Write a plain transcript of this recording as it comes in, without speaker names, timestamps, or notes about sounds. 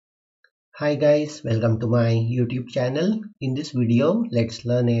Hi guys, welcome to my YouTube channel. In this video, let's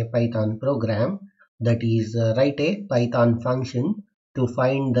learn a Python program, that is write a Python function to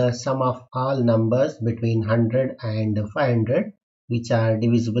find the sum of all numbers between 100 and 500 which are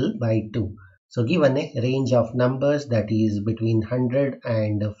divisible by 2. So given a range of numbers that is between 100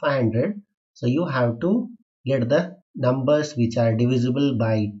 and 500, so you have to get the numbers which are divisible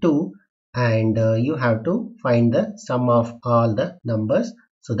by 2 and you have to find the sum of all the numbers.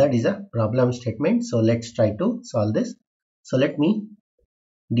 So that is a problem statement. So let's try to solve this. So let me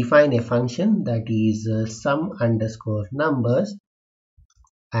define a function that is sum underscore numbers,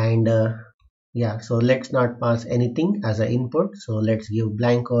 and so let's not pass anything as an input. So let's give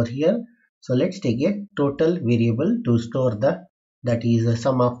blank over here. So let's take a total variable to store the that is the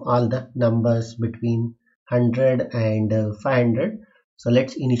sum of all the numbers between 100 and 500. So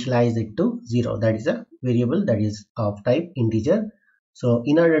let's initialize it to 0. That is a variable that is of type integer. So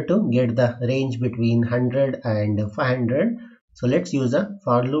in order to get the range between 100 and 500, so let's use a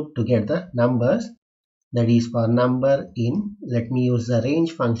for loop to get the numbers, that is for number in. Let me use the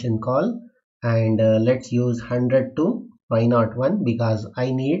range function call, and let's use 100 to 501 because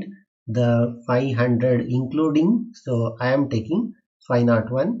I need the 500 including, so I am taking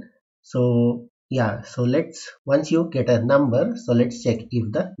 501. So so let's, once you get a number, so let's check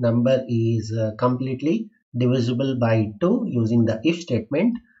if the number is completely divisible by 2 using the if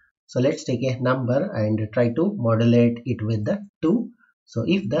statement. So let's take a number and try to modulate it with the 2. So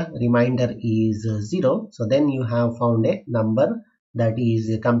if the remainder is 0, so then you have found a number that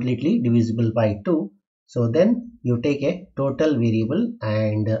is completely divisible by 2. So then you take a total variable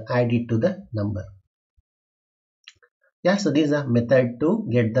and add it to the number. So this is a method to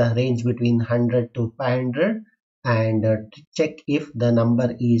get the range between 100 to 500 and check if the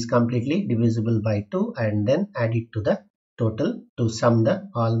number is completely divisible by 2 and then add it to the total to sum the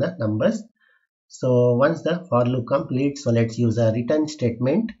all the numbers. So once the for loop completes, so let's use a return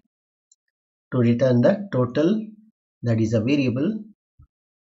statement to return the total, that is a variable.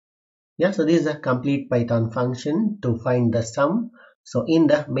 So this is a complete Python function to find the sum. So in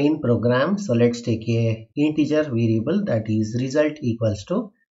the main program, so let's take a integer variable that is result equals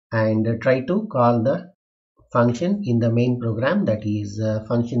to, and try to call the function in the main program, that is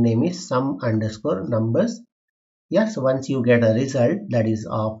function name is sum underscore numbers. So once you get a result that is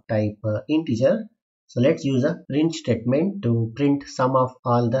of type integer, so let's use a print statement to print sum of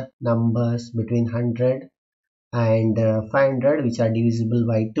all the numbers between 100 and 500 which are divisible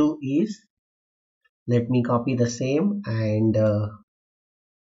by 2 is. Let me copy the same and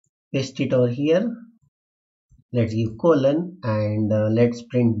paste it over here. Let's give colon and let's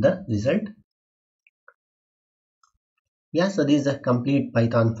print the result. So this is a complete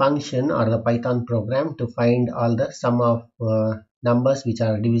Python function or the Python program to find all the sum of numbers which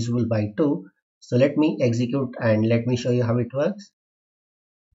are divisible by 2. So let me execute and let me show you how it works.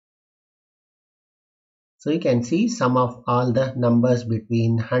 So you can see sum of all the numbers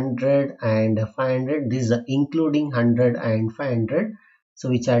between 100 and 500. This is including 100 and 500. So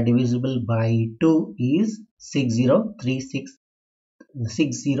which are divisible by 2 is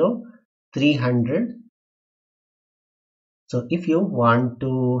 300. So if you want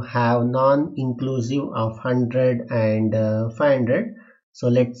to have non-inclusive of 100 and 500, so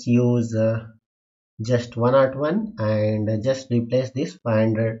let's use just 101 and just replace this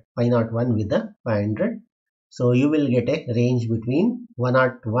 501 with the 500. So you will get a range between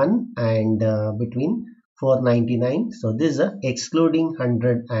 101 and between 499. So this is excluding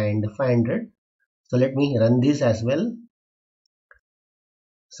 100 and 500. So let me run this as well.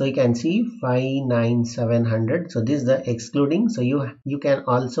 So you can see 59700. So this is the excluding. So you can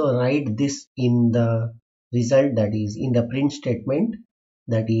also write this in the result, that is in the print statement,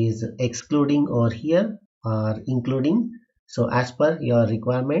 that is excluding over here or including. So as per your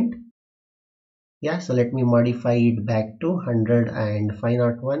requirement. So let me modify it back to 100 and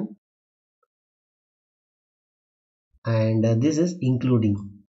 501, and this is including.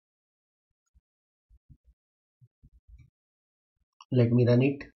 Let me run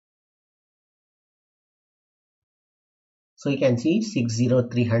it. So you can see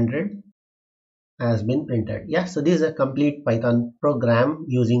 60300 has been printed. So this is a complete Python program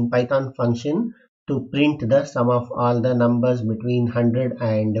using Python function to print the sum of all the numbers between 100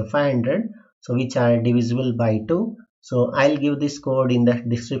 and 500, so which are divisible by 2. So I'll give this code in the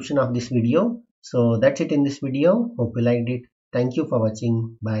description of this video. So that's it in this video. Hope you liked it. Thank you for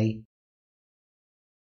watching. Bye.